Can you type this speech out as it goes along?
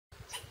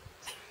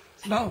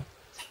Now,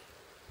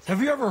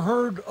 have you ever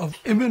heard of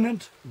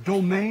eminent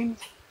domain?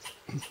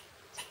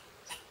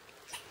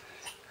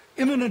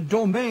 Eminent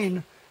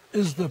domain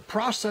is the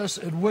process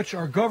in which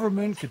our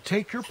government could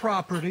take your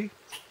property,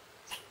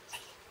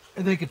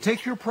 and they could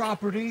take your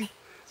property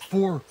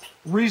for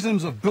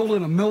reasons of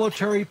building a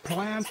military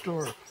plant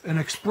or an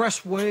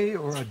expressway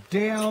or a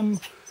dam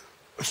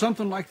or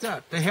something like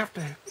that. They have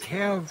to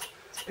have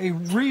a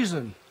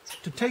reason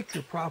to take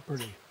your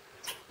property.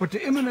 But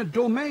the eminent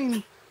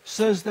domain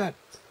says that,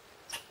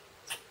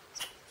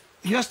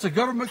 yes, the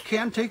government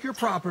can take your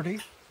property,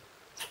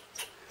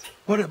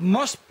 but it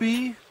must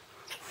be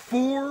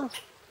for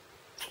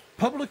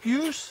public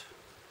use,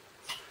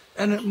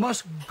 and it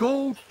must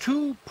go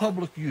to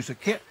public use.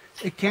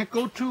 It can't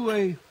go to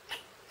a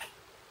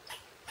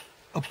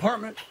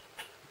apartment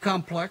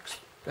complex.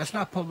 That's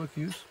not public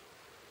use.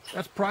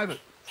 That's private.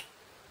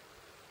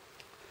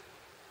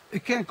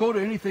 It can't go to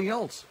anything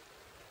else.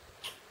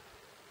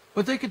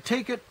 But they could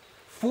take it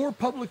for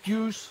public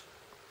use.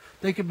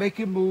 They could make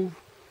it move,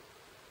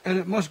 and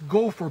it must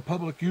go for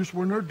public use.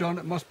 When they're done,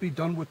 it must be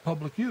done with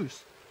public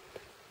use.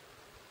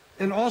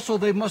 And also,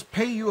 they must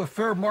pay you a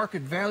fair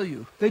market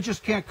value. They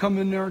just can't come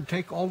in there and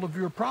take all of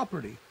your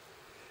property.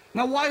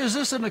 Now, why is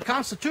this in the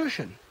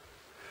Constitution?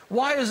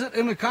 Why is it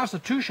in the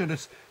Constitution?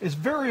 It's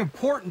very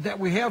important that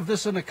we have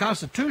this in the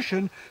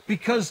Constitution,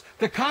 because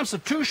the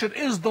Constitution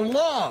is the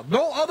law.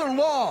 No other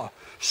law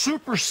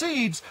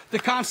supersedes the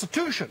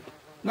Constitution.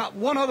 Not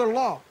one other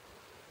law.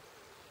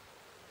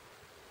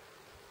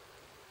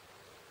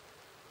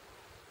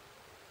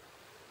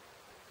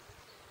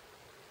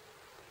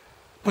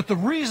 But the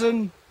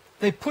reason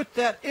they put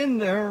that in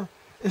there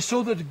is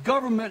so that the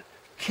government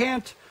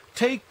can't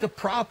take the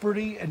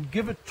property and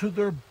give it to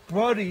their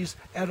buddies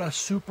at a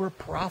super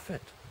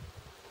profit.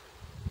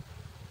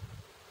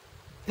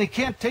 They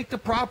can't take the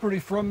property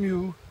from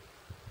you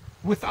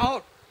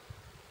without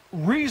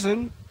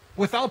reason,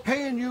 without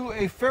paying you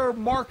a fair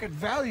market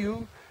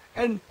value,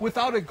 and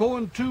without it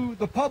going to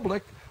the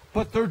public.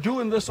 But they're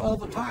doing this all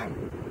the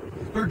time.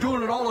 They're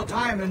doing it all the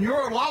time, and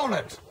you're allowing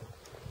it.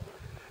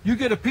 You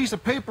get a piece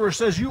of paper that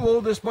says you owe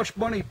this much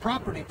money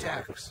property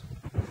tax.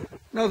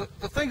 Now,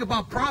 the thing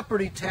about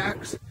property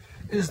tax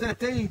is that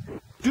they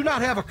do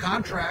not have a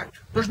contract.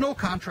 There's no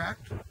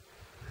contract.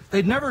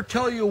 They never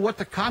tell you what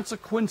the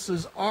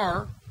consequences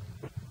are.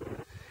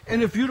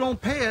 And if you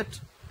don't pay it,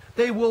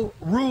 they will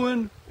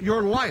ruin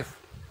your life.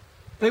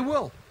 They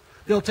will.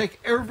 They'll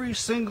take every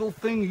single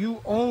thing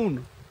you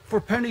own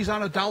for pennies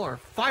on a dollar.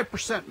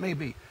 5%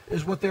 maybe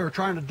is what they were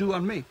trying to do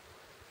on me.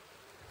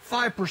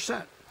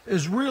 5%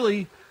 is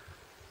really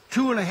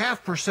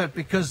 2.5%,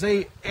 because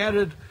they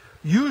added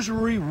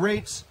usury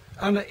rates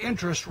on the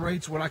interest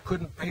rates when I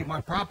couldn't pay my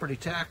property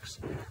tax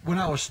when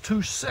I was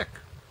too sick.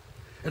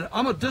 And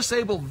I'm a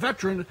disabled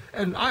veteran,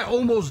 and I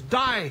almost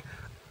die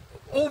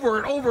over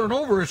and over and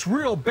over. It's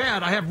real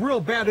bad. I have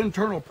real bad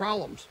internal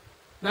problems.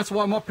 That's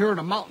why I'm up here in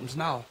the mountains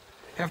now.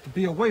 Have to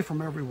be away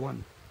from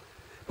everyone.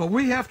 But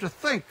we have to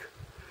think,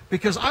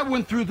 because I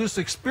went through this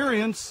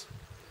experience,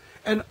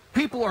 and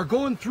people are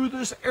going through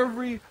this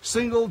every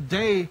single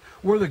day,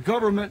 where the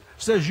government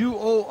says you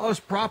owe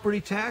us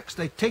property tax.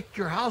 They take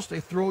your house,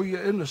 they throw you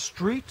in the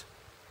street.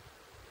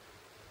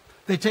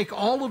 They take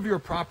all of your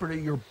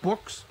property, your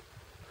books,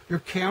 your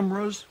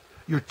cameras,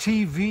 your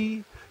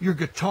TV, your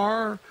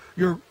guitar,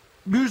 your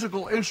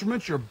musical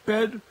instruments, your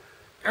bed.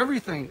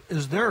 Everything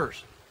is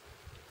theirs.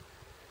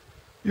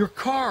 Your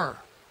car.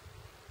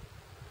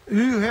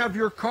 You have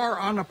your car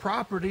on the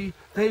property,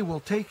 they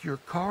will take your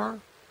car.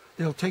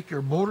 They'll take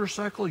your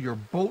motorcycle, your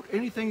boat,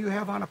 anything you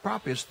have on a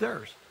property, it's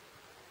theirs.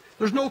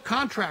 There's no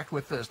contract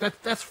with this.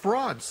 That's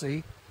fraud,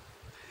 see?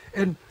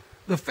 And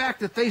the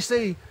fact that they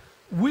say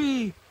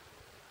we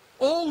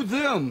owe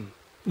them,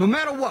 no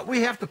matter what,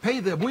 we have to pay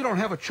them, we don't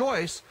have a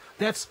choice,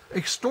 that's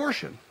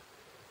extortion.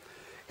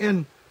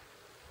 And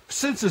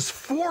since it's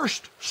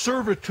forced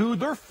servitude,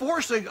 they're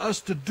forcing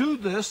us to do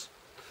this.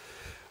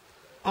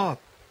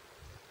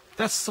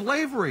 That's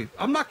slavery.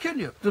 I'm not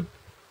kidding you. The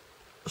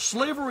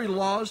slavery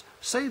laws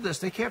say this.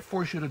 They can't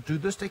force you to do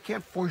this. They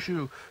can't force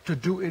you to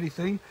do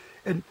anything.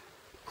 And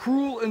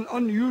cruel and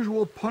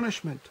unusual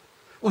punishment.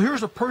 Well,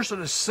 here's a person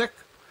that's sick.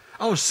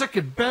 I was sick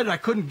in bed. I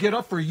couldn't get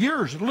up for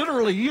years,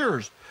 literally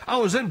years. I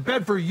was in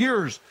bed for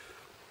years.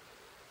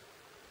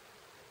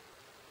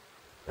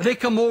 And they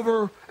come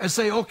over and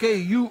say, okay,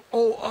 you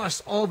owe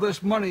us all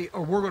this money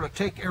or we're going to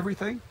take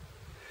everything.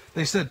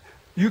 They said,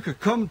 you could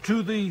come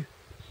to the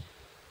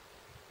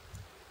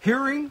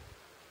hearing,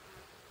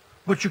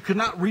 but you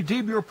cannot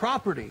redeem your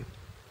property.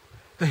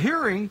 The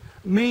hearing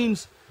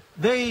means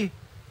they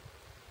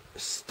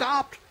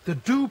stopped the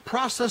due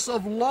process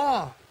of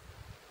law.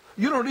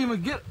 You don't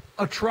even get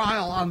a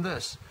trial on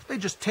this. They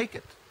just take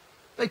it.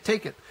 They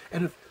take it.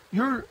 And if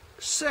you're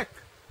sick,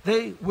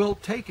 they will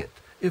take it.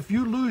 If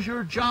you lose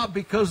your job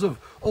because of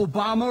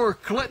Obama or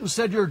Clinton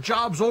said your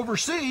job's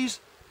overseas,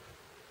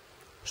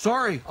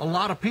 sorry, a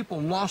lot of people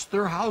lost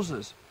their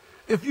houses.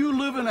 If you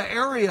live in an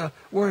area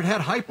where it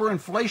had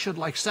hyperinflation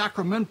like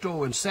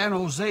Sacramento and San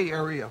Jose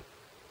area,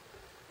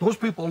 Those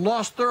people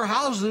lost their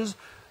houses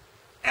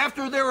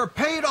after they were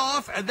paid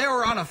off and they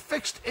were on a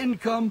fixed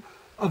income,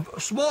 a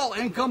small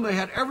income. They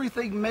had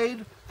everything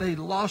made. They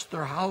lost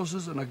their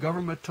houses and the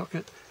government took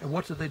it. And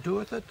what did they do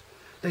with it?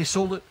 They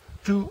sold it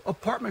to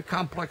apartment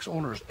complex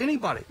owners.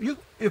 Anybody.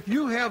 If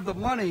you have the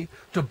money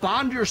to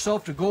bond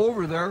yourself to go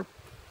over there,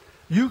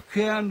 you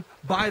can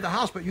buy the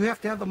house, but you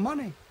have to have the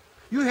money.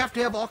 You have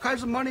to have all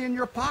kinds of money in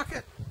your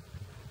pocket.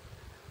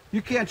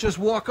 You can't just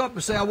walk up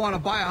and say, I want to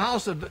buy a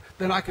house, and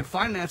then I can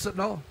finance it.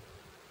 No.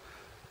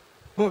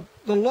 But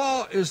the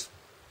law is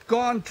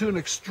gone to an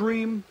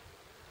extreme.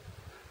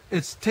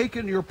 It's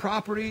taken your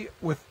property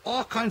with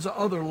all kinds of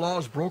other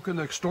laws, broken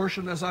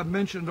extortion, as I've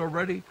mentioned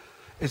already.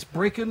 It's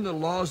breaking the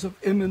laws of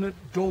eminent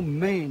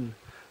domain.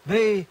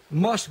 They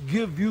must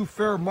give you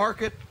fair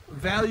market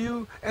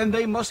value, and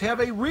they must have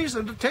a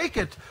reason to take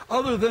it,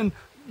 other than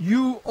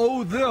you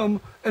owe them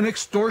an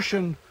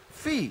extortion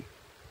fee.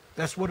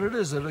 That's what it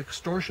is, an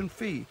extortion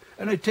fee.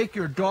 And they take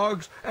your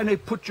dogs and they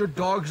put your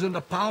dogs in the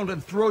pound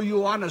and throw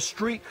you on the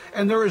street,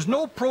 and there is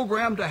no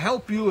program to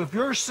help you. If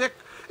you're sick,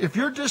 if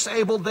you're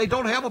disabled, they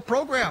don't have a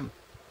program.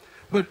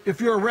 But if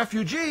you're a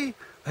refugee,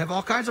 they have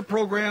all kinds of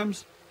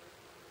programs.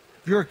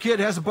 If you're a kid,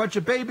 has a bunch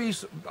of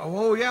babies,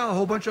 oh yeah, a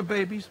whole bunch of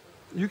babies,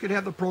 you can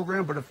have the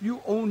program. But if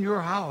you own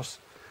your house,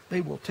 they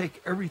will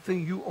take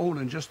everything you own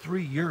in just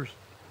 3 years.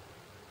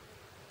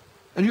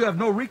 And you have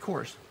no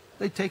recourse.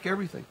 They take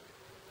everything.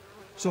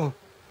 So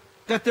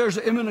that there's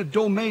an eminent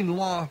domain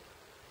law,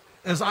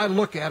 as I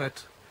look at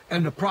it,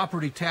 and the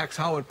property tax,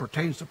 how it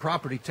pertains to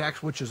property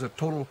tax, which is a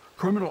total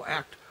criminal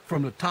act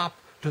from the top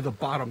to the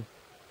bottom.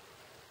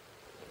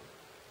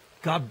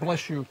 God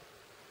bless you,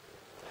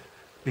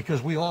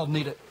 because we all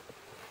need it.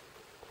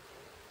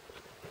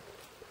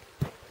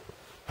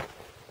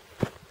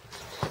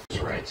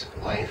 Rights,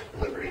 life,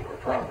 liberty, or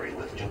property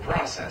with due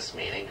process,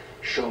 meaning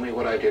show me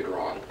what I did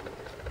wrong,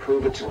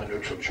 prove it to a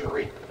neutral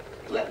jury,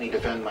 let me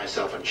defend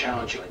myself and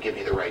challenge you and give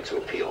me the right to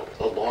appeal.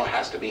 The law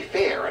has to be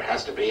fair. It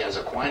has to be, as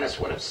Aquinas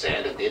would have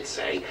said and did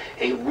say,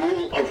 a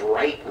rule of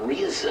right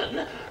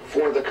reason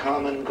for the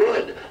common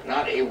good,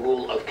 not a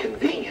rule of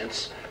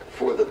convenience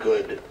for the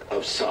good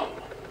of some.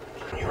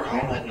 You're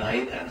home at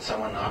night and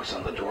someone knocks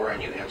on the door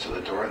and you answer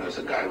the door and there's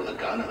a guy with a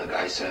gun and the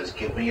guy says,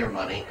 give me your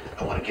money,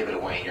 I want to give it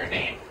away in your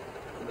name.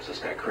 Was this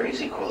guy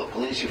crazy? Call the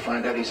police, you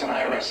find out he's an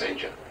IRS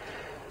agent.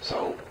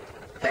 So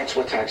that's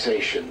what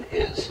taxation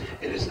is.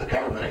 It is the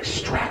government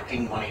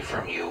extracting money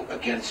from you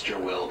against your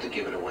will to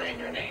give it away in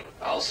your name.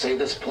 I'll say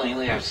this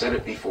plainly, I've said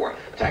it before,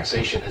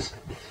 taxation is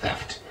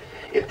theft.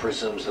 It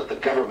presumes that the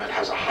government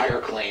has a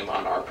higher claim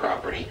on our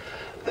property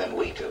than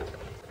we do.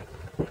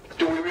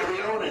 Do we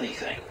really own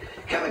anything?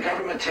 Can the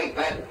government take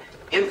that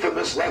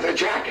infamous leather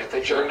jacket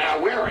that you're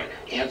now wearing?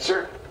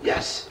 Answer,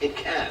 yes, it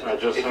can.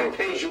 If it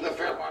pays you the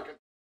fair market.